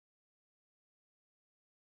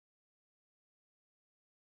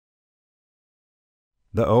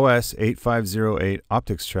The OS8508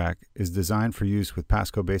 Optics Track is designed for use with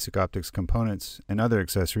PASCO basic optics components and other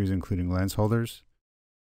accessories including lens holders,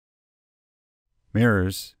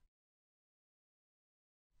 mirrors,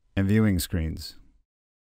 and viewing screens.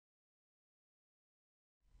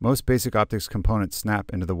 Most basic optics components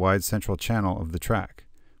snap into the wide central channel of the track,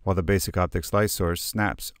 while the basic optics light source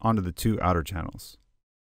snaps onto the two outer channels.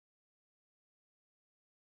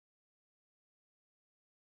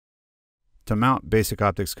 To mount basic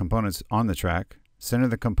optics components on the track, center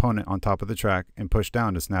the component on top of the track and push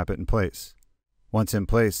down to snap it in place. Once in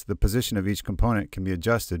place, the position of each component can be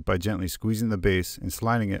adjusted by gently squeezing the base and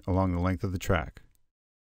sliding it along the length of the track.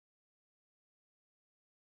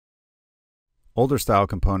 Older style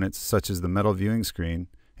components, such as the metal viewing screen,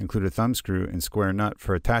 include a thumb screw and square nut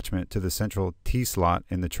for attachment to the central T-slot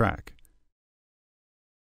in the track.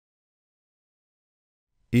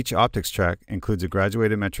 Each optics track includes a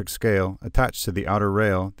graduated metric scale attached to the outer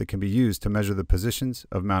rail that can be used to measure the positions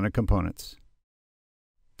of mounted components.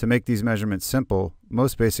 To make these measurements simple,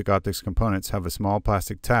 most basic optics components have a small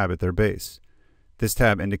plastic tab at their base. This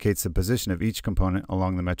tab indicates the position of each component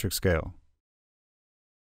along the metric scale.